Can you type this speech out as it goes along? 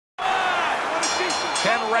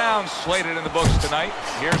10 rounds slated in the books tonight.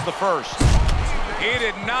 Here's the first. He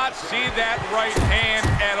did not see that right hand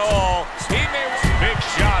at all. He made a big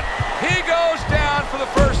shot. He goes down for the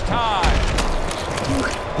first time.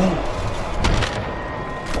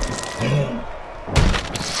 1,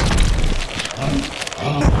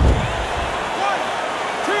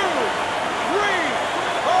 2, 3,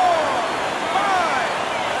 4,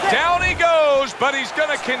 5. Down he goes, but he's going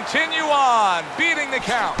to continue on, beating the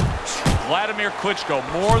count. Wladimir Klitschko,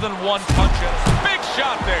 more than one punch. Big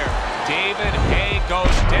shot there. David Haye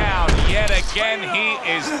goes down. Yet again, he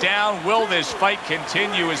is down. Will this fight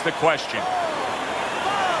continue is the question.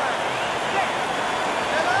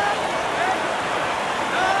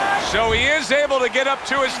 So he is able to get up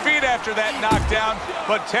to his feet after that knockdown.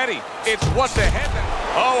 But Teddy, it's what the head.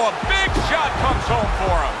 Oh, a big shot comes home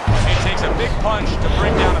for him. It takes a big punch to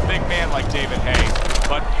bring down a big man like David Haye.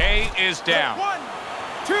 But Haye is down. 1,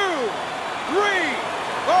 2, 3,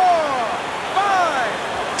 4,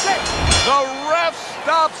 5, 6. The ref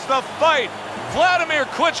stops the fight. Wladimir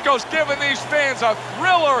Klitschko's giving these fans a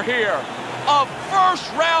thriller here. A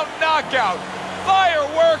first-round knockout.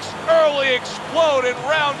 Fireworks early explode in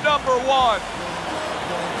round number 1.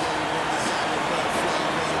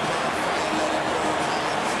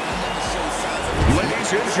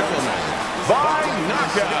 Ladies and gentlemen, by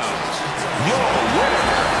knockout, your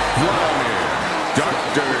winner, Wladimir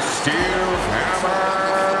Dr. Steel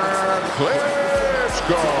Hammer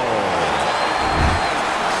Klitschko.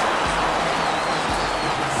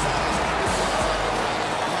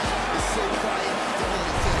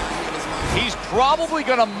 He's probably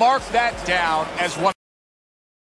going to mark that down as one.